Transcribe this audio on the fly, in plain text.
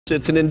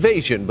It's an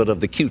invasion, but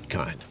of the cute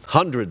kind.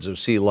 Hundreds of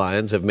sea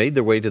lions have made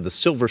their way to the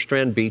Silver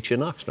Strand Beach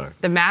in Oxnard.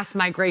 The mass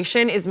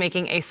migration is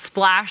making a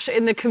splash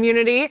in the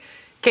community.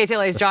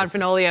 KTLA's John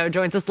Fenoglio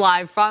joins us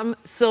live from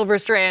Silver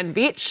Strand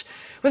Beach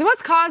with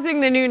what's causing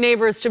the new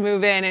neighbors to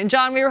move in. And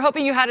John, we were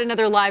hoping you had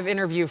another live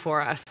interview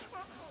for us.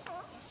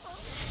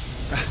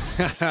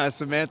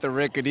 Samantha,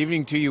 Rick, good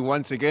evening to you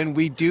once again.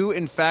 We do,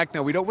 in fact,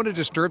 now we don't want to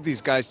disturb these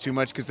guys too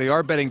much because they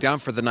are bedding down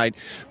for the night.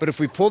 But if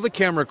we pull the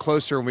camera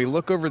closer and we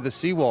look over the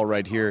seawall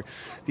right here,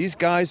 these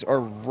guys are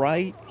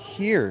right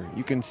here.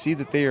 You can see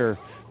that they are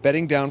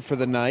bedding down for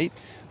the night.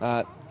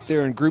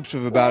 They're in groups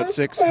of about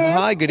 6.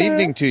 Hi, good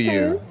evening to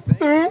you.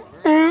 I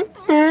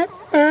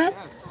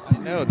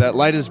know that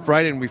light is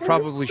bright and we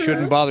probably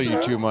shouldn't bother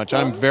you too much.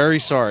 I'm very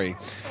sorry.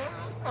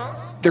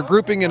 They're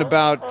grouping in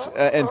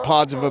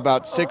pods of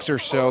about 6 or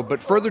so,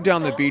 but further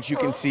down the beach you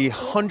can see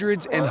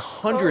hundreds and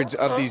hundreds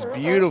of these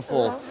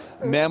beautiful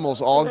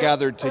mammals all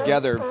gathered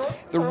together.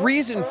 The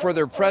reason for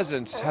their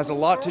presence has a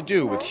lot to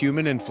do with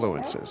human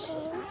influences.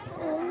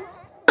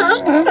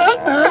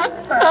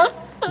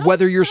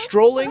 Whether you're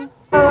strolling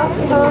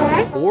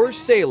or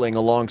sailing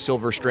along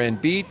Silver Strand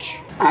Beach,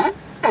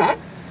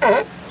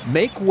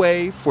 make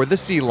way for the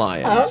sea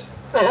lions.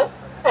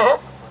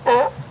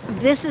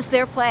 This is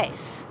their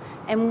place.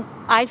 And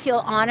I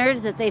feel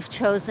honored that they've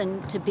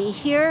chosen to be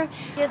here.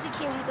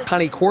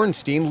 Connie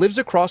Kornstein lives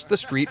across the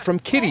street from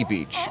Kitty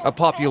Beach, a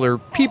popular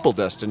people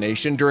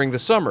destination during the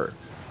summer.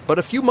 But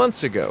a few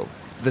months ago,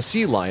 the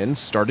sea lions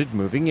started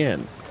moving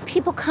in.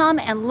 People come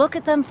and look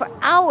at them for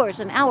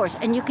hours and hours,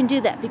 and you can do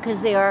that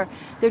because they're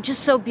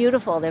just so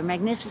beautiful. They're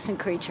magnificent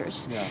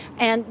creatures. Yeah.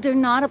 And they're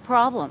not a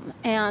problem,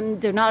 and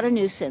they're not a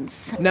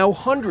nuisance. Now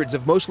hundreds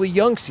of mostly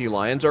young sea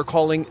lions are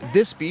calling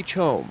this beach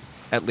home,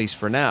 at least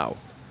for now.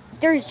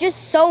 There's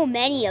just so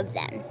many of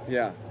them.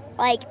 Yeah.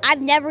 Like,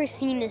 I've never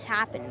seen this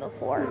happen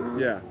before.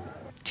 Yeah.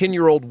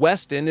 10-year-old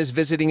Weston is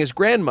visiting his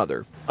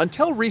grandmother.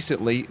 Until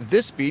recently,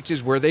 this beach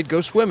is where they'd go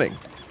swimming.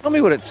 Tell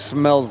me what it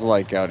smells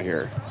like out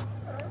here.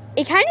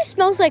 It kind of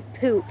smells like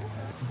poop.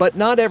 But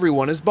not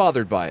everyone is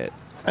bothered by it.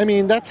 I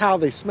mean, that's how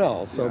they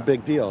smell, so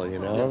big deal, you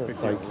know? Yeah,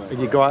 it's like,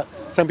 you go out,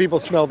 some people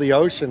smell the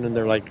ocean and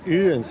they're like,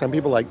 ew, and some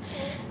people like,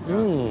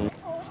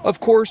 Of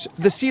course,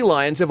 the sea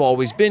lions have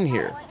always been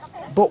here.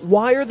 But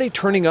why are they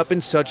turning up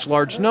in such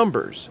large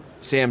numbers?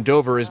 Sam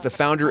Dover is the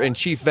founder and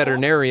chief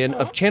veterinarian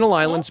of Channel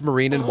Islands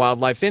Marine and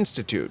Wildlife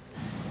Institute.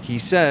 He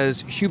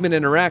says human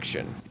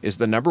interaction is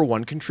the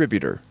 #1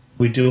 contributor.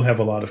 We do have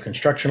a lot of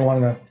construction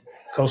along the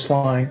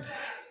coastline.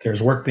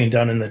 There's work being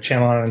done in the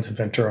Channel Islands and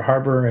Ventura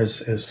Harbor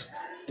as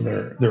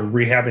they're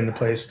rehabbing the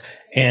place.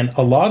 And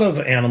a lot of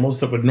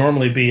animals that would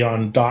normally be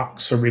on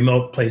docks or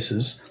remote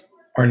places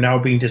are now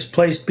being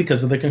displaced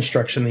because of the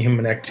construction, the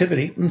human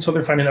activity, and so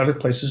they're finding other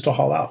places to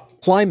haul out.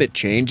 Climate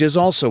change is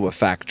also a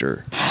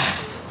factor.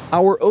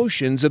 Our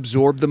oceans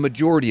absorb the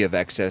majority of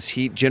excess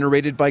heat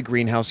generated by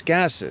greenhouse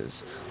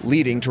gases,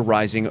 leading to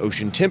rising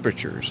ocean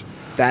temperatures.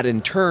 That in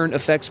turn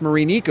affects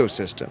marine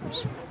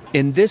ecosystems.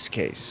 In this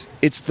case,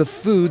 it's the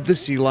food the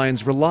sea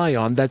lions rely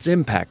on that's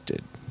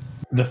impacted.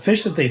 The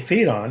fish that they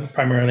feed on,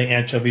 primarily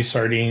anchovies,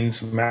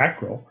 sardines,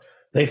 mackerel,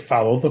 they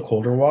follow the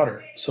colder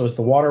water. So as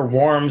the water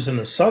warms in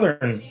the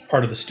southern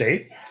part of the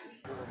state,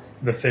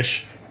 the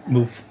fish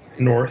move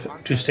north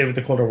to stay with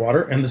the colder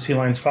water, and the sea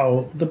lions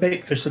follow the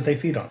bait fish that they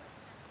feed on.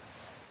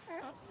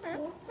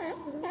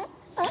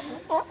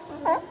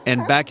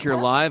 And back here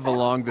live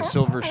along the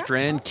Silver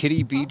Strand,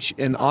 Kitty Beach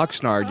in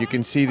Oxnard, you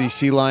can see these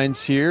sea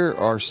lions here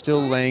are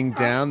still laying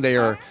down. They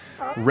are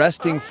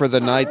resting for the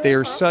night. They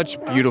are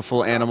such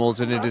beautiful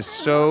animals, and it is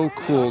so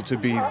cool to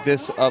be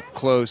this up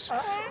close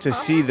to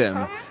see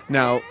them.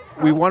 Now,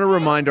 we want to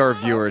remind our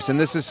viewers, and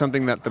this is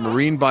something that the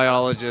marine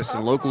biologists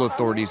and local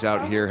authorities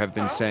out here have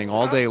been saying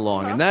all day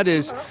long, and that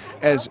is,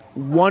 as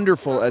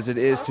wonderful as it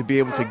is to be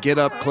able to get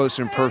up close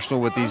and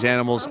personal with these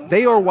animals,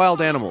 they are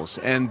wild animals,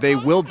 and they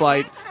will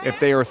bite if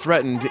they are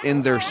threatened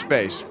in their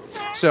space.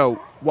 So,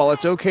 while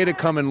it's okay to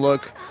come and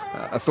look,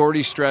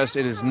 authorities stress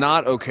it is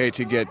not okay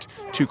to get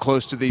too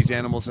close to these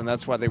animals, and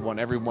that's why they want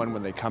everyone,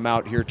 when they come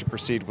out here, to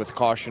proceed with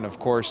caution. Of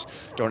course,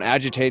 don't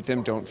agitate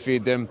them, don't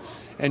feed them,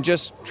 and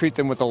just treat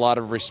them with a lot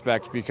of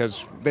respect,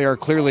 because they are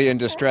clearly in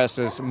distress,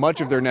 as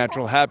much of their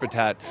natural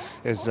habitat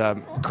is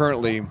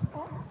currently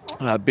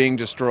being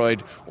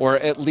destroyed, or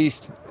at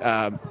least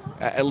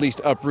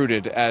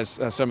uprooted, as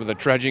some of the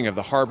dredging of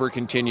the harbor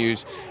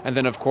continues. And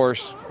then, of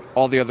course,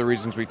 all the other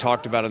reasons we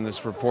talked about in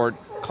this report,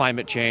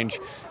 climate change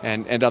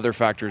and other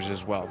factors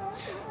as well.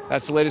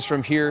 That's the latest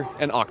from here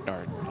in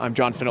Oxnard. I'm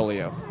John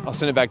Fenoglio. I'll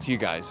send it back to you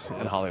guys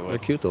in Hollywood. They're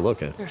cute to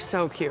look at. They're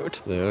so cute.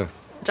 They are.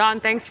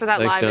 John, thanks for that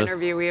Thanks, live John.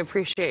 interview. We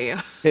appreciate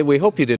you. Hey, we hope you did.